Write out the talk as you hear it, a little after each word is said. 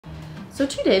So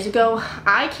 2 days ago,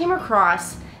 I came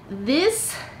across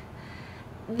this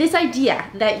idea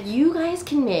that you guys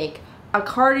can make a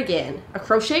cardigan, a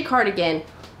crochet cardigan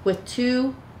with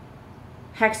 2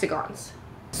 hexagons.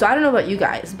 So I don't know about you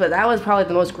guys, but that was probably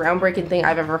the most groundbreaking thing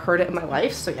I've ever heard in my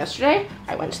life. So yesterday,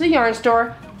 I went to the yarn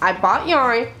store, I bought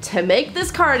yarn to make this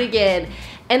cardigan,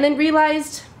 and then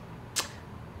realized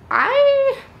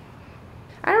I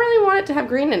don't really want it to have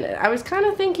green in it. I was kind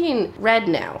of thinking red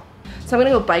now. So I'm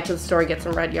gonna go bike to the store and get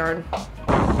some red yarn.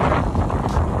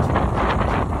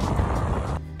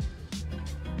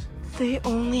 They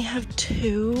only have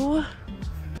 2?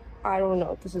 I don't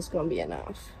know if this is gonna be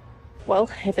enough. Well,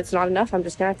 if it's not enough, I'm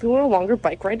just gonna have to go on a longer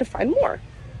bike ride to find more.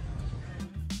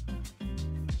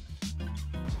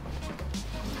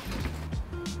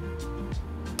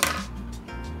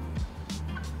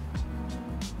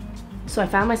 So I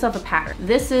found myself a pattern.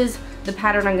 This is the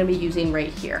pattern I'm gonna be using right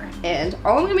here. And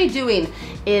all I'm gonna be doing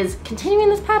is continuing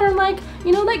this pattern like,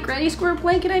 you know, that granny square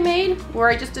blanket I made? Where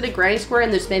I just did a granny square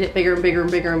and just made it bigger and bigger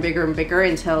and bigger and bigger and bigger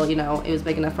until, you know, it was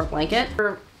big enough for a blanket.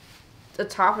 For the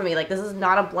top of me, like this is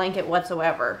not a blanket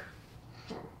whatsoever.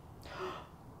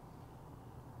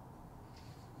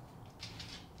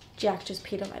 Jack just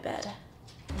peed on my bed.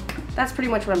 That's pretty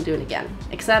much what I'm doing again,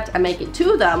 except I'm making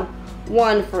 2 of them.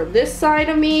 One for this side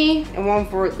of me and one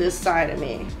for this side of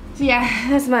me. So yeah,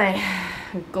 that's my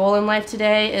goal in life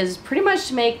today, is pretty much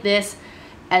to make this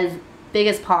as big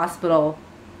as possible.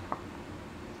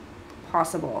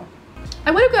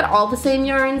 I would have got all the same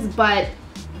yarns, but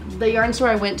the yarn store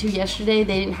I went to yesterday,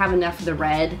 they didn't have enough of the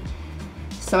red.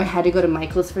 So I had to go to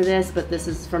Michael's for this, but this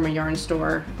is from a yarn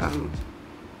store.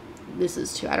 This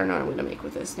is too, I don't know what I'm gonna make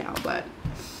with this now, but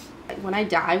when I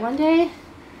die one day,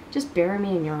 just bury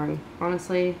me in yarn,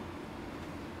 honestly.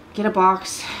 Get a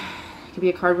box, it could be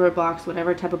a cardboard box,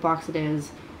 whatever type of box it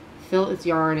is, fill it with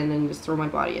yarn, and then just throw my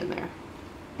body in there.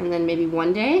 And then maybe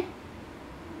one day,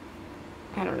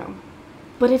 I don't know.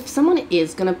 But if someone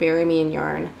is gonna bury me in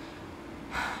yarn,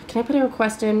 can I put a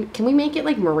request in? Can we make it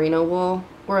like merino wool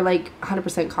or like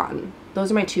 100% cotton?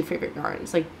 Those are my 2 favorite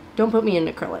yarns. Like, don't put me in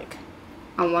acrylic.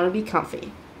 I want to be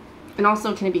comfy. And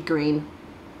also, can it be green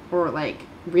or like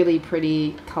really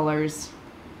pretty colors?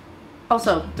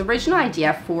 Also, the original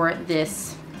idea for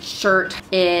this shirt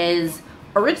is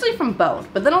originally from Bone,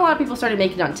 but then a lot of people started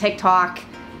making it on TikTok,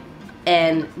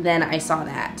 and then I saw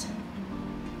that.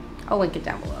 I'll link it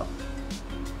down below.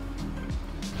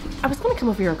 I was gonna come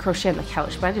over here and crochet on the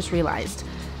couch, but I just realized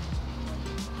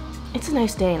it's a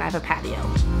nice day and I have a patio.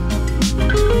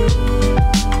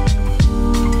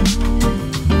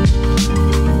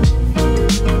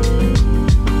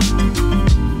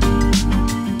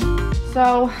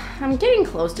 So I'm getting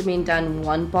close to being done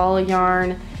 1 ball of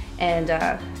yarn,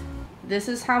 and this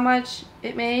is how much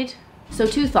it made. So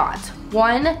 2 thoughts.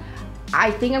 1,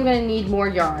 I think I'm gonna need more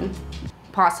yarn,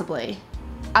 possibly.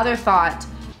 Other thought,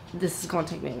 this is gonna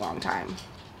take me a long time.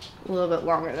 A little bit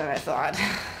longer than I thought.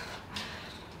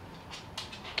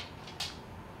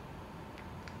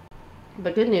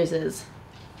 But good news is,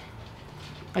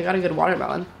 I got a good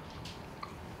watermelon.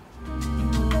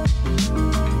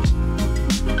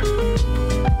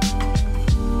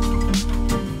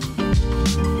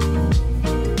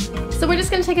 So we're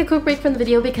just gonna take a quick break from the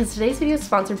video because today's video is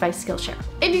sponsored by Skillshare.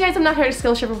 If you guys have not heard of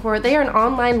Skillshare before, they are an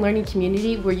online learning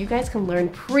community where you guys can learn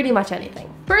pretty much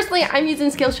anything. Personally, I'm using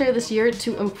Skillshare this year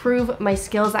to improve my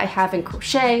skills I have in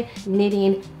crochet,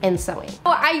 knitting, and sewing.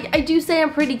 Well, I do say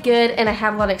I'm pretty good and I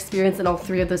have a lot of experience in all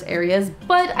 3 of those areas,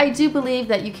 but I do believe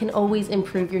that you can always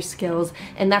improve your skills,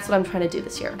 and that's what I'm trying to do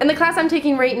this year. And the class I'm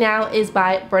taking right now is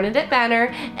by Bernadette Banner,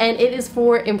 and it is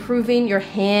for improving your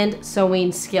hand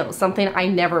sewing skills, something I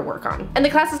never work on. And the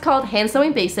class is called Hand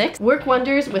Sewing Basics, Work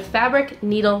Wonders with Fabric,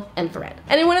 Needle, and Thread.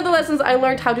 And in one of the lessons, I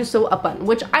learned how to sew a button,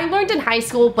 which I learned in high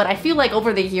school, but I feel like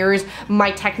over the years, my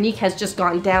technique has just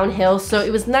gone downhill. So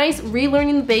it was nice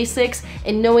relearning the basics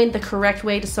and knowing the correct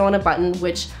way to sew on a button,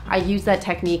 which I use that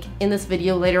technique in this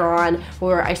video later on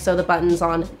where I sew the buttons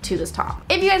on to this top.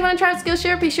 If you guys want to try out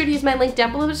Skillshare, be sure to use my link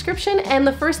down below in the description, and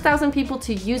the first 1,000 people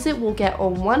to use it will get a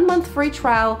 1-month free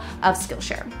trial of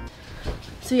Skillshare.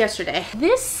 So yesterday,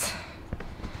 this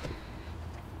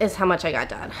is how much I got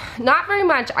done. Not very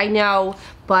much, I know,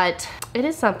 but it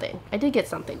is something. I did get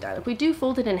something done. If we do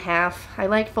fold it in half, I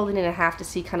like folding it in half to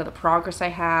see kind of the progress I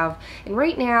have. And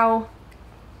right now,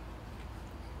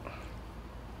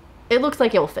 it looks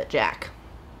like it will fit Jack.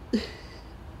 This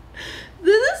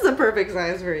is the perfect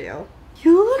size for you.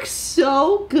 You look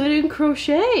so good in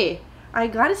crochet, I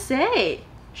gotta say.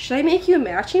 Should I make you a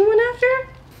matching one after?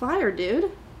 Fire,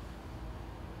 dude.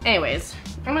 Anyways,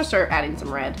 I'm gonna start adding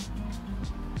some red.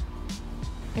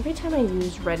 Every time I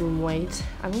use red and white,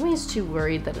 I'm always too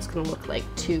worried that it's gonna look like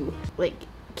too, like,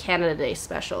 Canada Day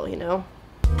special, you know?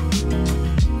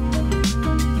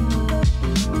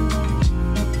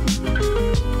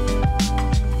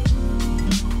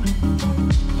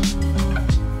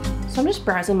 So I'm just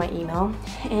browsing my email,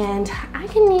 and I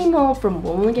get an email from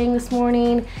Womangang this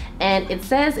morning, and it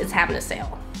says it's having a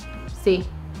sale. See?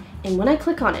 And when I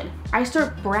click on it, I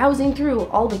start browsing through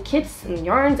all the kits and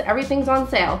yarns, everything's on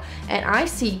sale, and I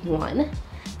see one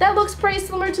that looks pretty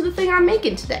similar to the thing I'm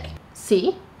making today.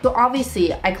 See? So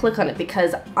obviously I click on it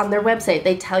because on their website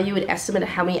they tell you an estimate of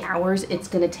how many hours it's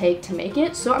gonna take to make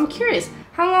it. So I'm curious,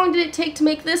 how long did it take to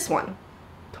make this one?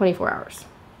 24 hours.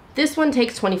 This one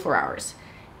takes 24 hours,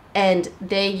 and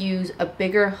they use a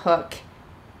bigger hook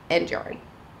and yarn.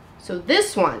 So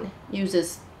this one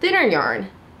uses thinner yarn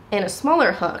and a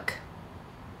smaller hook.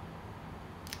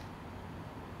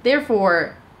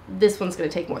 Therefore, this one's gonna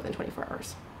take more than 24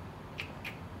 hours.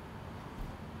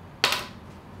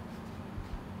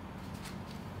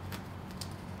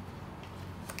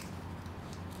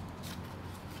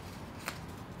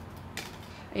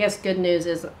 I guess good news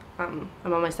is I'm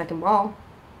on my second ball.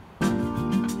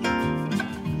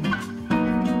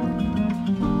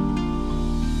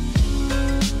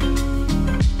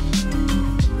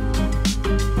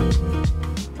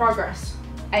 Progress.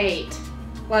 I ate.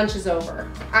 Lunch is over.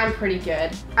 I'm pretty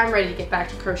good. I'm ready to get back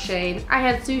to crocheting. I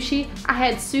had sushi, I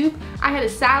had soup, I had a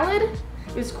salad.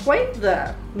 It was quite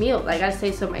the meal, I gotta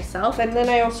say so myself. And then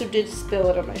I also did spill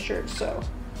it on my shirt, so.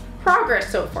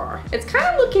 Progress so far. It's kind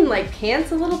of looking like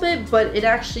pants a little bit, but it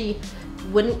actually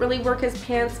wouldn't really work as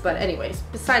pants. But anyways,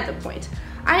 beside the point.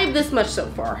 I have this much so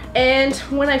far. And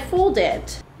when I fold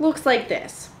it, looks like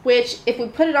this. Which, if we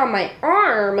put it on my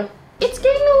arm, it's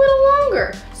getting a little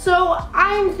longer. So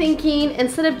I'm thinking,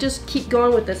 instead of just keep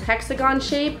going with this hexagon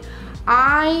shape,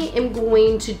 I am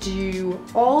going to do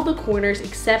all the corners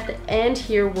except the end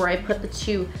here where I put the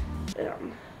two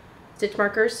stitch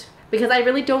markers, because I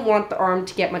really don't want the arm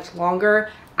to get much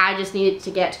longer. I just need it to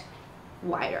get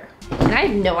wider. And I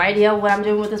have no idea what I'm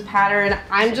doing with this pattern.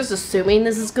 I'm just assuming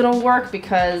this is gonna work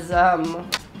because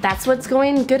that's what's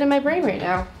going good in my brain right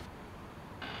now.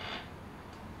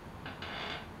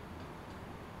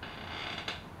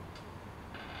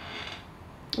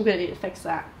 I'm gonna need to fix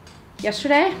that.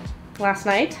 Last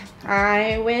night,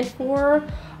 I went for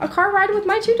a car ride with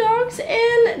my two dogs,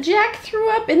 and Jack threw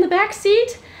up in the back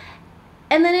seat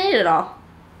and then ate it all.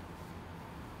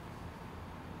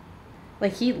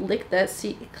 Like, he licked that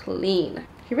seat clean.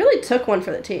 He really took one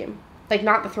for the team. Like,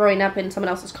 not the throwing up in someone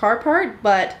else's car part,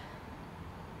 but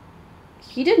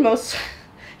he did most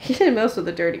of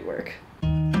the dirty work.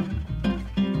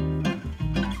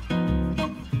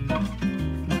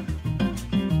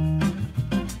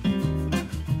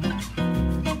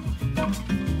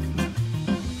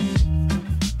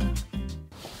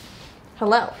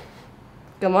 Hello,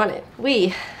 good morning.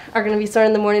 We are gonna be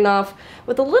starting the morning off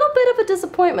with a little bit of a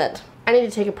disappointment. I need to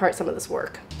take apart some of this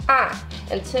work. I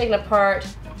am taking apart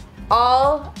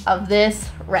all of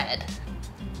this red.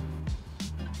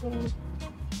 And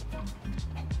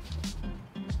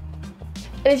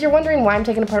if you're wondering why I'm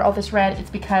taking apart all this red,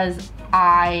 it's because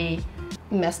I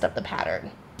messed up the pattern.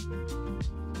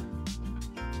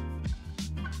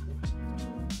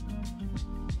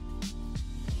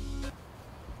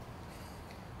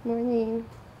 Morning.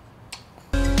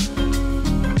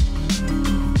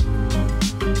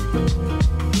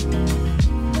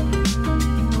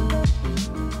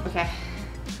 Okay,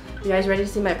 you guys ready to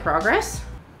see my progress?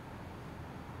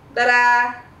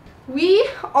 Ta-da! We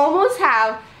almost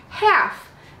have half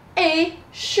a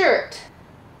shirt.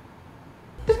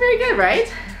 That's very good,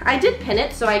 right? I did pin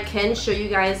it so I can show you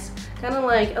guys kind of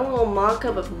like a little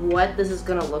mock-up of what this is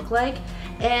gonna look like.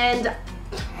 And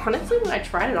honestly, when I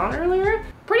tried it on earlier,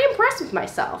 pretty impressed with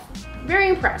myself. Very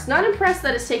impressed. Not impressed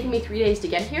that it's taken me 3 days to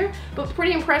get here, but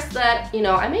pretty impressed that, you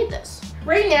know, I made this.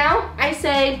 Right now, I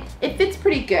say it fits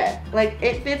pretty good. Like,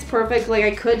 it fits perfect. Like,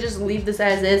 I could just leave this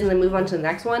as is and then move on to the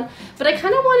next one, but I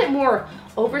kind of want it more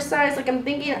oversized. Like, I'm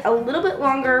thinking a little bit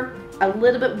longer, a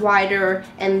little bit wider,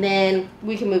 and then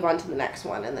we can move on to the next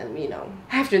one. And then, you know,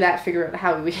 after that, figure out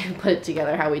how we can put it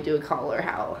together, how we do a collar,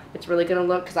 how it's really gonna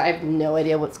look, because I have no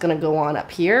idea what's gonna go on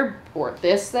up here or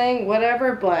this thing,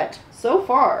 whatever. But so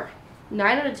far,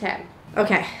 9 out of 10.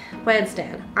 Okay, plan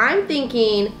stand. I'm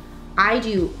thinking I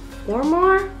do 4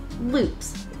 more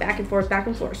loops, back and forth,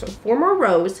 so 4 more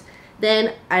rows,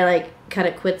 then I like cut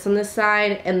it quits on this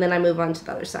side, and then I move on to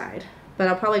the other side. But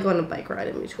I'll probably go on a bike ride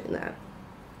in between that,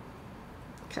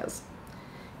 because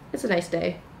it's a nice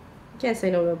day. Can't say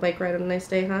no to a bike ride on a nice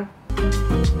day, huh?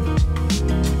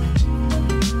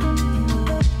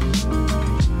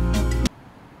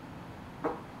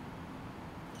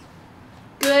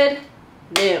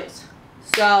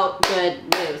 So good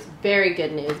news, very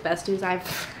good news. Best news I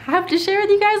have to share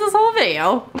with you guys this whole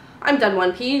video. I'm done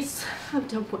one piece, I'm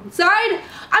done one side,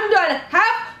 I'm done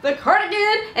half the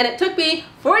cardigan, and it took me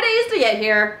 4 days to get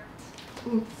here.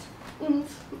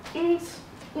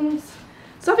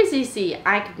 So obviously you see,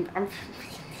 I'm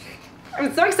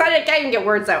so excited I can't even get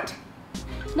words out.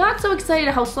 Not so excited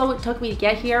how slow it took me to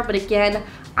get here, but again,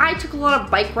 I took a lot of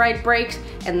bike ride breaks,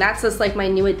 and that's just like my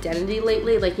new identity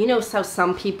lately. Like, you know how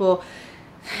some people,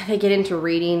 they get into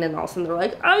reading and all of a sudden they're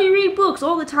like, oh, you read books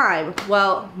all the time.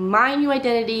 Well, my new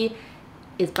identity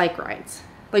is bike rides.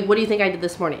 Like, what do you think I did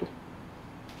this morning?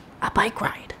 A bike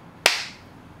ride.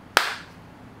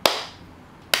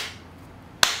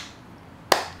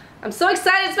 I'm so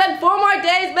excited to spend 4 more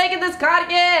days making this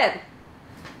cardigan.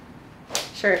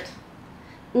 Shirt.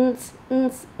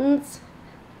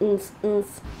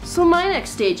 So my next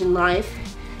stage in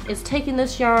life is taking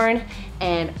this yarn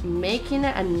and making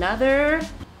another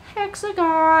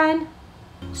hexagon.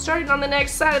 Starting on the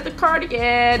next side of the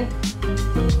cardigan.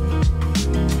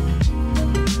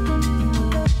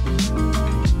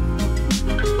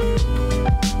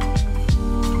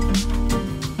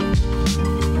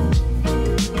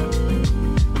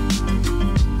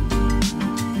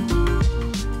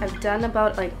 Done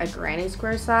about like a granny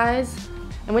square size,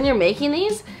 and when you're making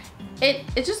these, it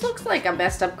just looks like a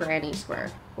messed up granny square.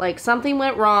 Like something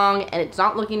went wrong and it's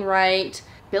not looking right.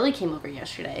 Billy came over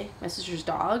yesterday, my sister's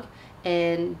dog,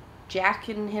 and Jack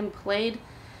and him played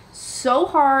so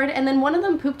hard, and then one of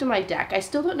them pooped on my deck. I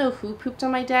still don't know who pooped on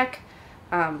my deck.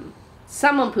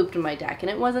 Someone pooped on my deck, and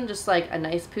it wasn't just like a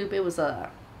nice poop, it was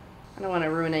a, I don't want to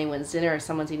ruin anyone's dinner if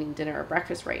someone's eating dinner or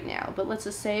breakfast right now, but let's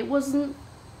just say it wasn't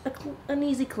an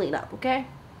easy cleanup, okay?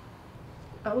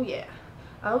 Oh yeah.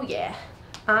 Oh yeah.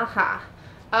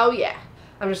 Oh yeah.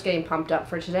 I'm just getting pumped up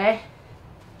for today.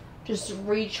 Just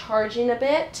recharging a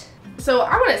bit. So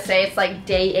I want to say it's like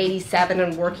day 87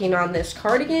 and working on this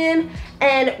cardigan.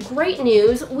 And great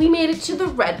news, we made it to the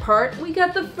red part. We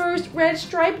got the first red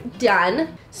stripe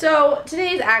done. So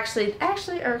today's actually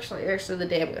the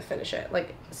day I'm gonna finish it.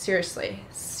 Like seriously,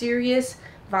 serious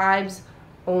vibes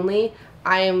only.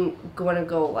 I am going to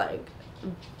go like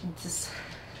just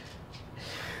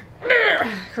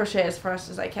crochet as fast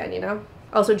as I can, you know?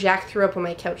 Also, Jack threw up on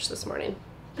my couch this morning.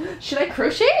 Should I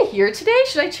crochet in here today?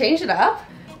 Should I change it up?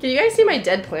 Can you guys see my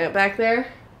dead plant back there?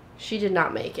 She did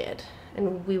not make it,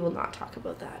 and we will not talk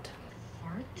about that.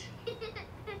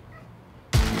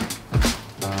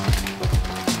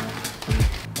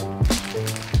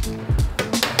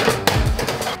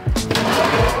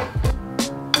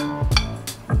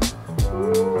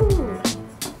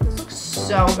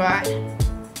 So good.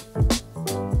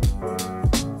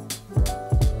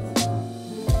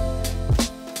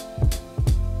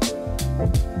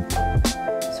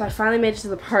 So I finally made it to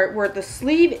the part where the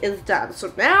sleeve is done.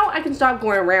 So now I can stop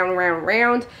going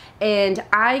around, and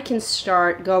I can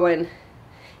start going,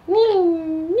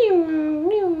 you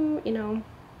know,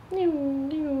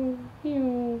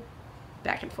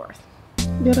 back and forth.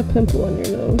 You got a pimple on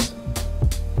your nose.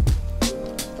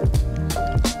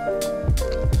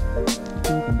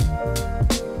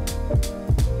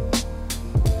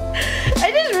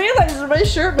 I just realized that my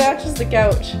shirt matches the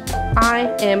couch.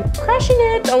 I am crushing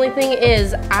it. The only thing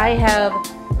is I have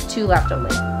 2 left only.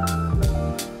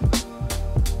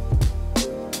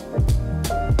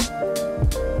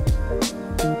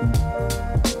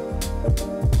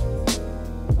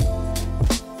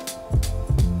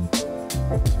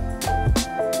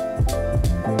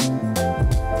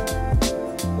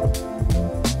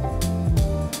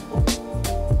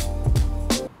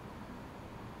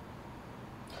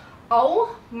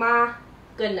 Oh my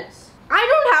goodness. I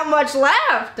don't have much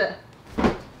left.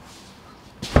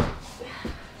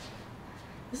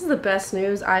 This is the best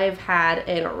news I've had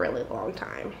in a really long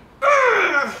time.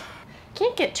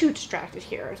 Can't get too distracted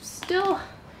here. Still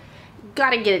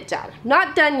gotta get it done.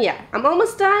 Not done yet. I'm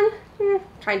almost done.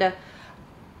 Kinda,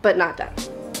 but not done.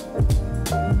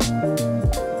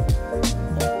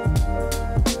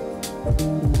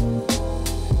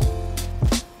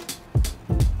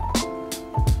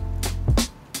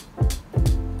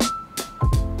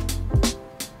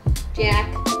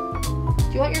 Jack,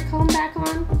 do you want your comb back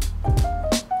on?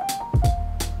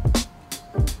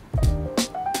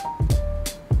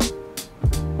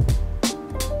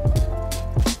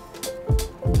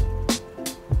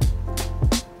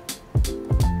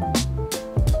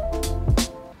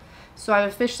 So I've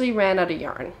officially ran out of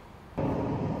yarn.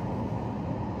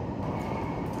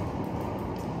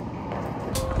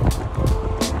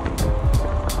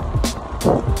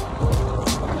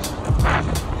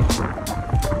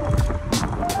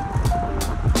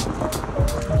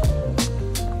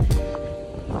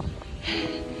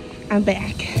 I'm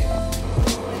back.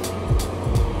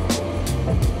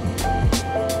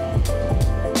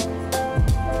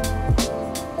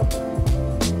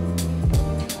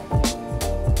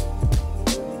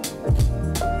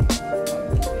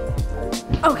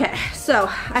 Okay, so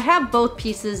I have both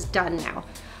pieces done now.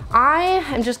 I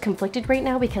am just conflicted right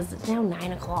now because it's now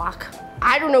 9 o'clock.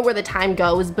 I don't know where the time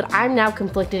goes, but I'm now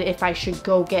conflicted if I should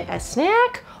go get a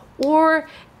snack or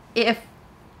if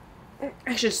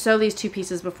I should sew these two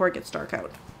pieces before it gets dark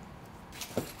out.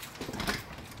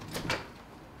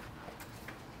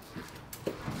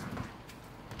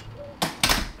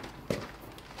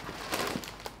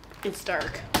 It's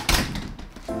dark.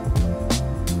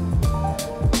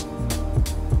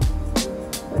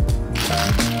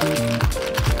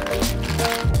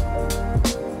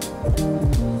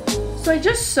 So I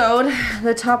just sewed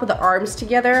the top of the arms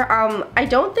together. I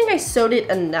don't think I sewed it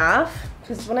enough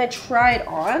because when I tried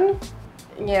on,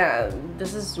 yeah,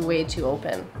 this is way too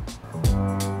open.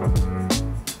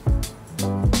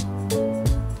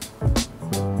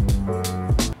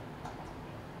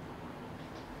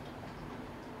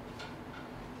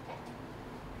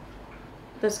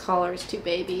 This collar is too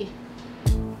baby.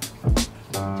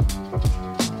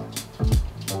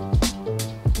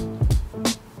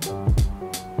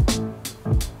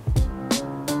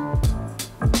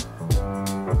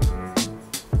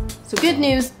 So good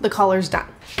news, the collar's done.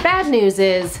 Bad news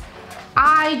is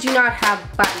I do not have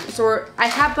buttons, or I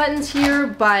have buttons here,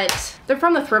 but they're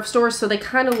from the thrift store, so they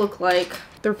kind of look like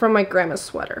they're from my grandma's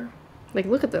sweater. Like,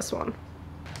 look at this one.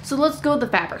 So let's go to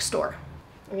the fabric store.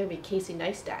 I'm gonna be Casey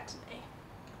Neistat today.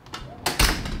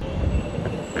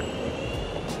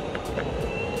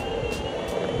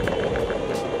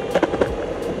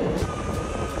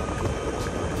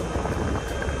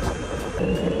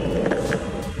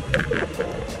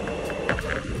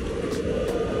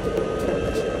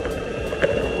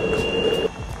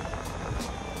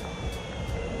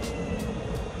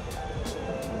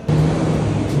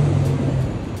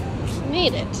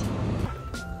 Made it.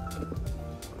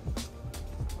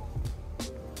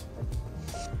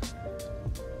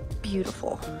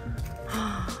 Beautiful.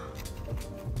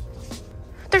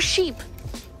 They're sheep.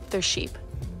 They're sheep.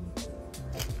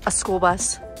 A school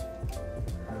bus.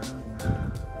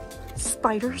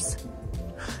 Spiders.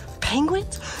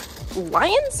 Penguins.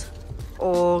 Lions.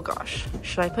 Oh gosh.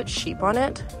 Should I put sheep on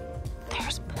it?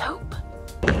 There's poop.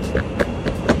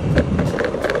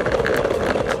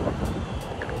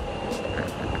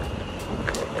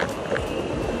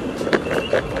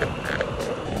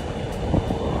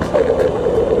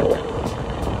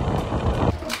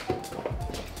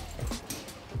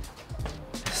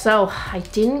 So I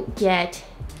didn't get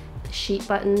the sheep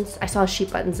buttons. I saw sheep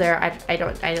buttons there. I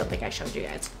don't think I showed you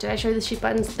guys. Did I show you the sheep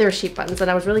buttons? They're sheep buttons, and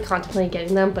I was really contemplating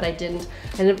getting them, but I didn't.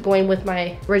 I ended up going with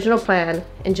my original plan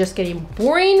and just getting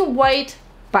boring white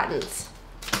buttons.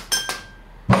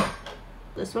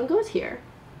 This one goes here.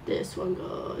 This one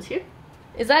goes here.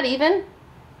 Is that even?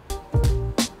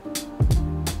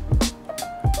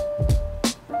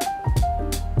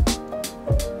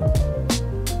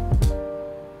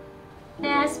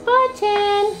 Last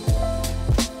button.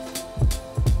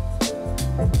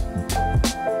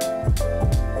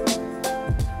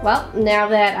 Well, now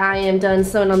that I am done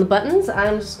sewing on the buttons,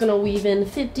 I'm just gonna weave in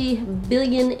 50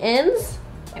 billion ends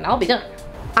and I'll be done.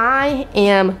 I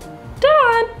am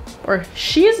done, or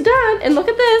she is done, and look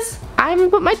at this. I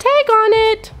haven't put my tag on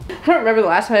it. I don't remember the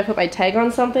last time I put my tag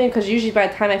on something because usually by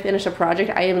the time I finish a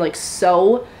project, I am like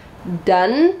so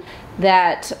done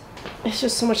that it's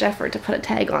just so much effort to put a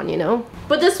tag on, you know?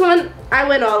 But this one, I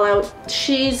went all out.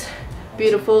 She's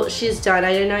beautiful. She's done.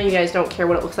 I know you guys don't care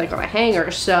what it looks like on a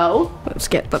hanger, so let's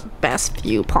get the best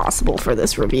view possible for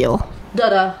this reveal.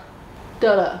 Da-da.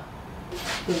 Da-da.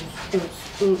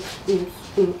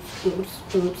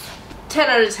 10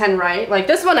 out of 10, right? Like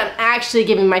this one, I'm actually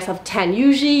giving myself 10.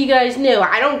 Usually, you guys knew,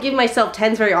 I don't give myself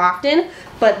 10s very often,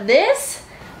 but this,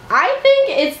 I think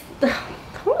it's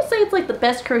I want to say it's like the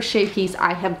best crochet piece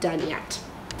I have done yet.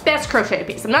 Best crochet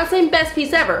piece. I'm not saying best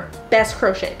piece ever. Best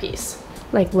crochet piece.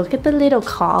 Like, look at the little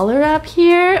collar up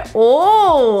here.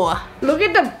 Oh, look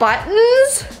at the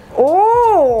buttons.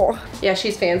 Oh, yeah,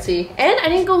 she's fancy. And I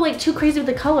didn't go like too crazy with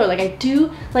the color. Like I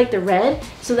do like the red,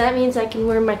 so that means I can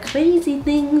wear my crazy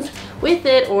things with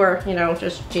it, or you know,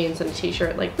 just jeans and a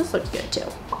t-shirt. Like this looks good too.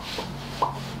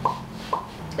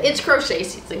 It's crochet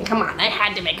season. Come on, I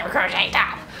had to make a crochet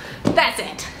top. That's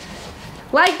it.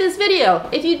 Like this video.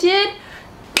 If you did,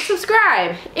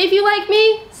 subscribe. If you like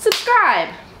me, subscribe.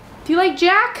 If you like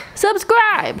Jack,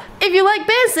 subscribe. If you like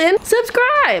Benson,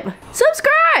 subscribe.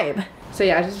 Subscribe. So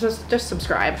yeah, just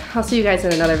subscribe. I'll see you guys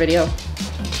in another video.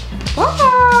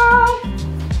 Bye.